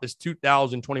partnership throughout this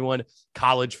 2021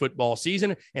 college football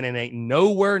season, and it ain't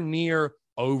nowhere near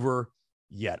over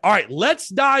yet. All right, let's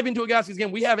dive into it, guys, because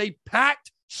again, we have a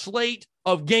packed slate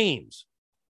of games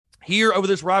here over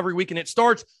this rivalry weekend. It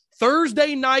starts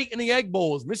Thursday night in the Egg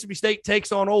Bowl as Mississippi State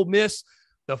takes on Ole Miss.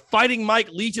 The Fighting Mike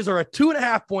Leaches are a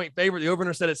 2.5-point favorite. The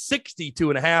over-under set at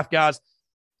 62.5, guys.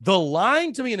 The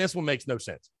line to me in this one makes no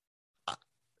sense.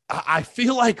 I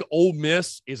feel like Ole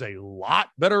Miss is a lot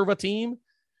better of a team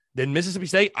than Mississippi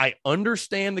State. I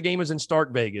understand the game is in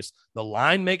Stark Vegas. The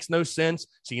line makes no sense.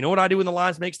 So you know what I do when the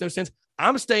lines makes no sense?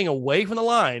 I'm staying away from the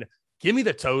line. Give me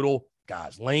the total.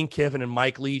 Guys, Lane Kiffin and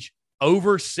Mike Leach,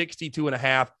 over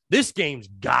 62.5. This game's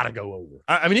got to go over.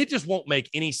 I mean, it just won't make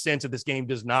any sense if this game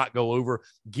does not go over.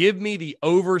 Give me the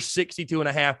over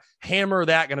 62.5. Hammer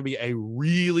that. Going to be a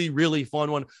really, really fun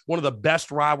one. One of the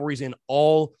best rivalries in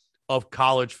all of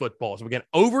college football. So again,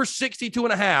 over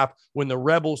 62.5 when the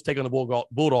Rebels take on the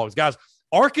Bulldogs. Guys,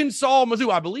 Arkansas,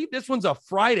 Mizzou. I believe this one's a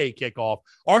Friday kickoff.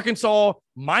 Arkansas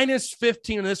minus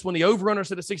 15 in this one. The over-under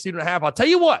set at 62.5. I'll tell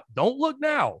you what, don't look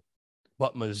now,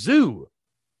 but Mizzou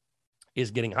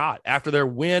is getting hot. After their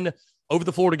win over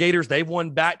the Florida Gators, they've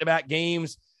won back-to-back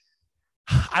games.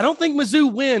 I don't think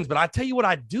Mizzou wins, but I tell you what,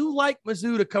 I do like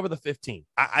Mizzou to cover the 15.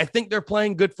 I think they're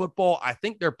playing good football. I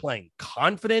think they're playing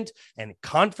confident, and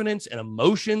confidence and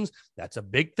emotions, that's a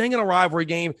big thing in a rivalry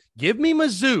game. Give me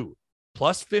Mizzou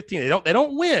plus 15. They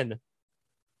don't win,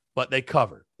 but they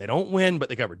cover. They don't win, but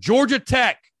they cover. Georgia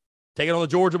Tech taking on the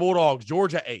Georgia Bulldogs.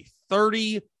 Georgia, a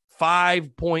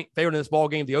 35-point favorite in this ball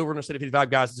game. The over under set at 55,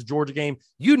 guys. It's a Georgia game.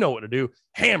 You know what to do.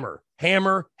 Hammer.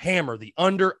 The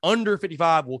under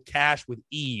 55 will cash with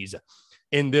ease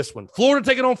in this one. Florida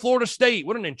taking on Florida State.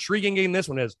 What an intriguing game this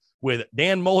one is with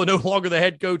Dan Mullen no longer the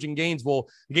head coach in Gainesville.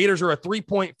 The Gators are a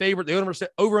 3-point favorite. The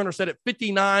over under set at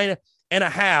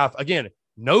 59.5. Again,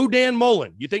 no Dan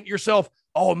Mullen. You think to yourself,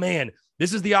 oh man,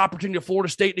 this is the opportunity of Florida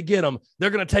State to get them.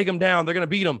 They're going to take them down. They're going to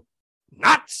beat them.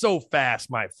 Not so fast,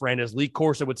 my friend, as Lee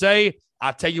Corso would say.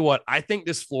 I tell you what, I think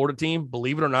this Florida team,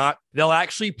 believe it or not, they'll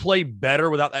actually play better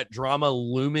without that drama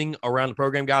looming around the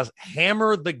program, guys.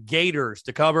 Hammer the Gators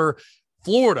to cover.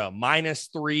 Florida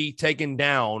 -3, taking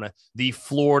down the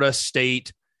Florida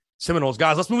State Seminoles.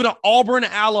 Guys, let's move to Auburn,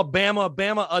 Alabama.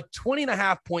 Bama, a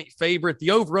 20.5-point favorite. The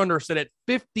over-under set at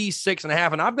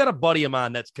 56.5. And I've got a buddy of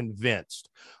mine that's convinced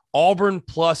Auburn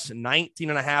plus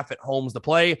 19.5 at home's the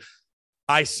play.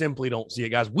 I simply don't see it,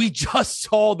 guys. We just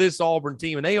saw this Auburn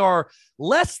team, and they are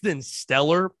less than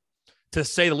stellar, to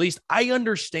say the least. I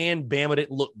understand Bama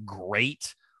didn't look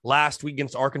great last week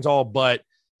against Arkansas, but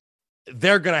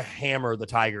they're going to hammer the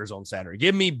Tigers on Saturday.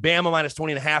 Give me Bama minus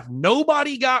 20.5.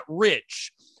 Nobody got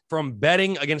rich from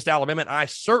betting against Alabama, and I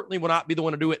certainly will not be the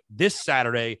one to do it this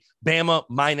Saturday. Bama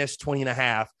minus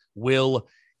 20.5 will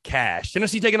cash.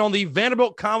 Tennessee taking on the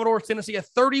Vanderbilt Commodores. Tennessee a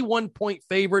 31-point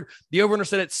favorite. The over-under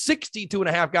set at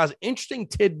 62.5. Guys, interesting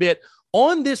tidbit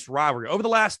on this rivalry over the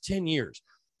last 10 years.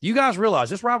 You guys realize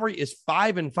this rivalry is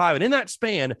 5-5. And in that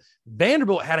span,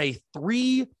 Vanderbilt had a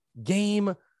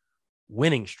 3-game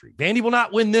winning streak. Vandy will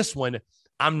not win this one.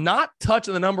 I'm not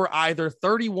touching the number either.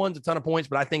 31's a ton of points,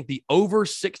 but I think the over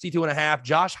 62.5.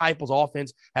 Josh Heupel's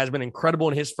offense has been incredible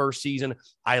in his first season.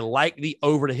 I like the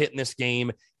over to hit in this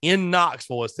game in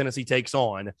Knoxville as Tennessee takes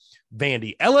on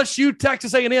Vandy. LSU,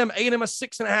 Texas A&M. A&M a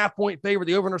 6.5-point favorite.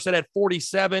 The over-under set at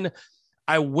 47.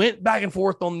 I went back and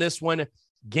forth on this one.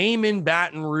 Game in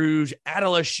Baton Rouge at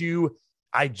LSU.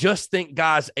 I just think,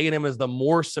 guys, A&M is the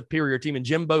more superior team, and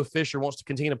Jimbo Fisher wants to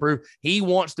continue to prove he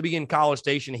wants to be in College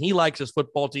Station. He likes his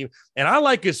football team, and I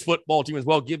like his football team as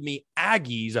well. Give me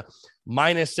Aggies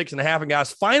minus 6.5. And,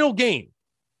 guys, final game,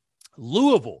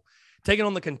 Louisville taking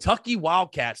on the Kentucky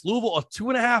Wildcats. Louisville a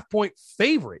 2.5-point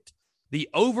favorite. The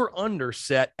over-under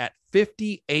set at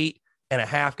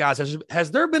 58.5. Guys,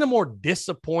 has there been a more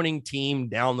disappointing team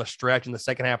down the stretch in the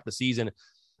second half of the season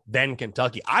than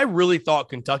Kentucky? I really thought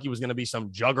Kentucky was going to be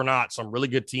some juggernaut, some really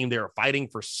good team. They were fighting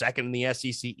for second in the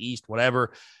SEC East,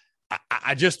 whatever.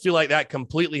 I just feel like that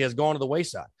completely has gone to the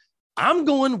wayside. I'm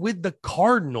going with the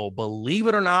Cardinal, believe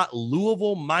it or not,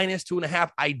 Louisville minus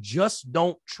 2.5. I just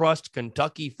don't trust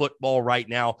Kentucky football right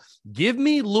now. Give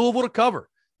me Louisville to cover.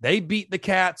 They beat the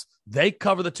Cats. They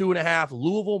cover the 2.5.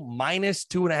 Louisville minus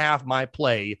 2.5, my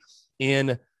play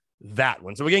in that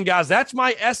one. So again, guys, that's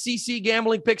my SEC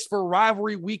gambling picks for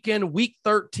rivalry weekend, week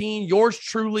 13. Yours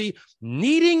truly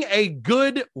needing a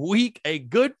good week, a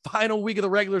good final week of the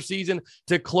regular season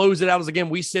to close it out. As again,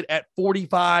 we sit at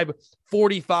 45,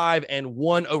 45,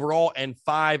 1 overall, and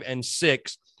 5 and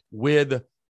 6 with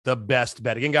the best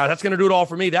bet. Again, guys, that's going to do it all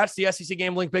for me. That's the SEC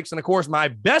gambling picks. And of course, my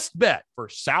best bet for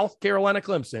South Carolina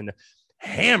Clemson.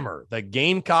 Hammer the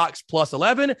Gamecocks plus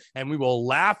 11, and we will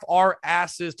laugh our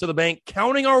asses to the bank,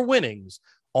 counting our winnings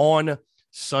on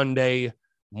Sunday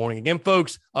morning. Again,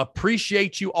 folks,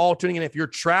 appreciate you all tuning in. If you're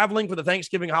traveling for the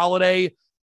Thanksgiving holiday,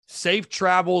 safe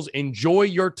travels. Enjoy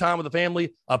your time with the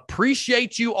family.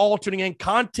 Appreciate you all tuning in.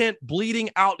 Content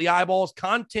bleeding out the eyeballs,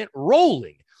 content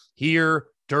rolling here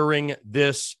during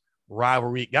this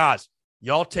rivalry week. Guys,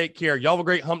 y'all take care. Y'all have a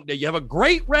great hump day. You have a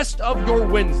great rest of your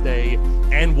Wednesday,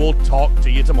 and we'll talk to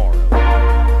you tomorrow.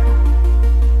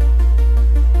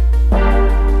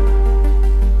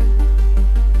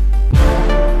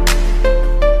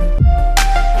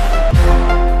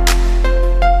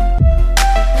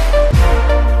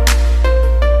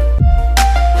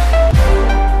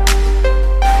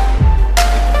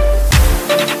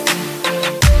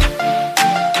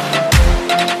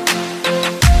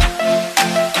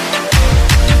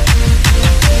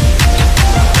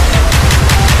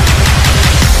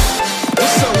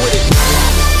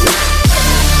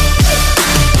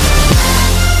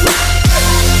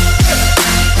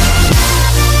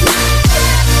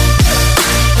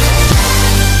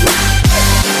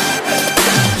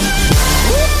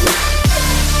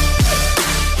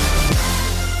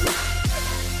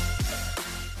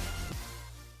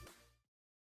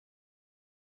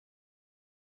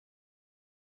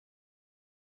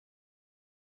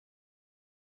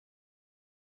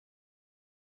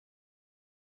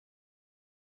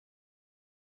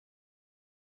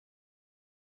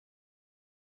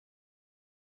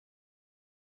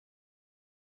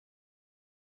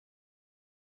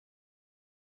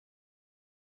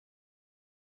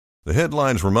 The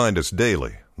headlines remind us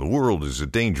daily, the world is a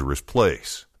dangerous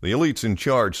place. The elites in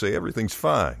charge say everything's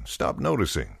fine, stop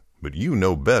noticing. But you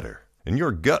know better. And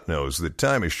your gut knows that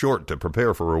time is short to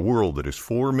prepare for a world that is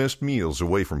 4 missed meals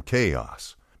away from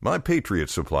chaos. My Patriot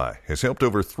Supply has helped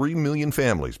over 3 million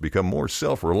families become more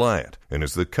self-reliant and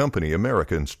is the company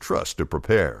Americans trust to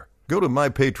prepare. Go to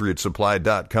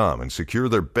MyPatriotSupply.com and secure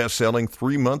their best-selling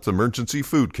 3-month emergency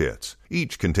food kits.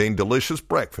 Each contain delicious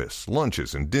breakfasts,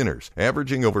 lunches, and dinners,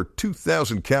 averaging over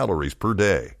 2,000 calories per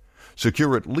day.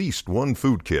 Secure at least 1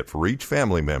 food kit for each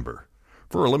family member.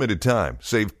 For a limited time,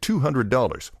 save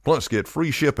 $200, plus get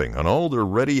free shipping on all their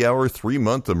Ready Hour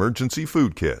 3-month emergency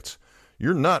food kits.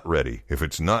 You're not ready if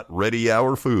it's not Ready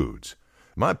Hour Foods.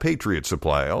 My Patriot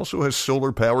Supply also has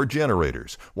solar power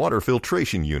generators, water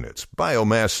filtration units,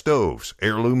 biomass stoves,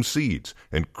 heirloom seeds,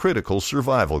 and critical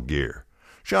survival gear.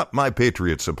 Shop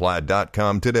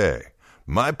MyPatriotSupply.com today.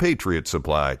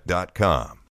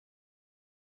 MyPatriotSupply.com.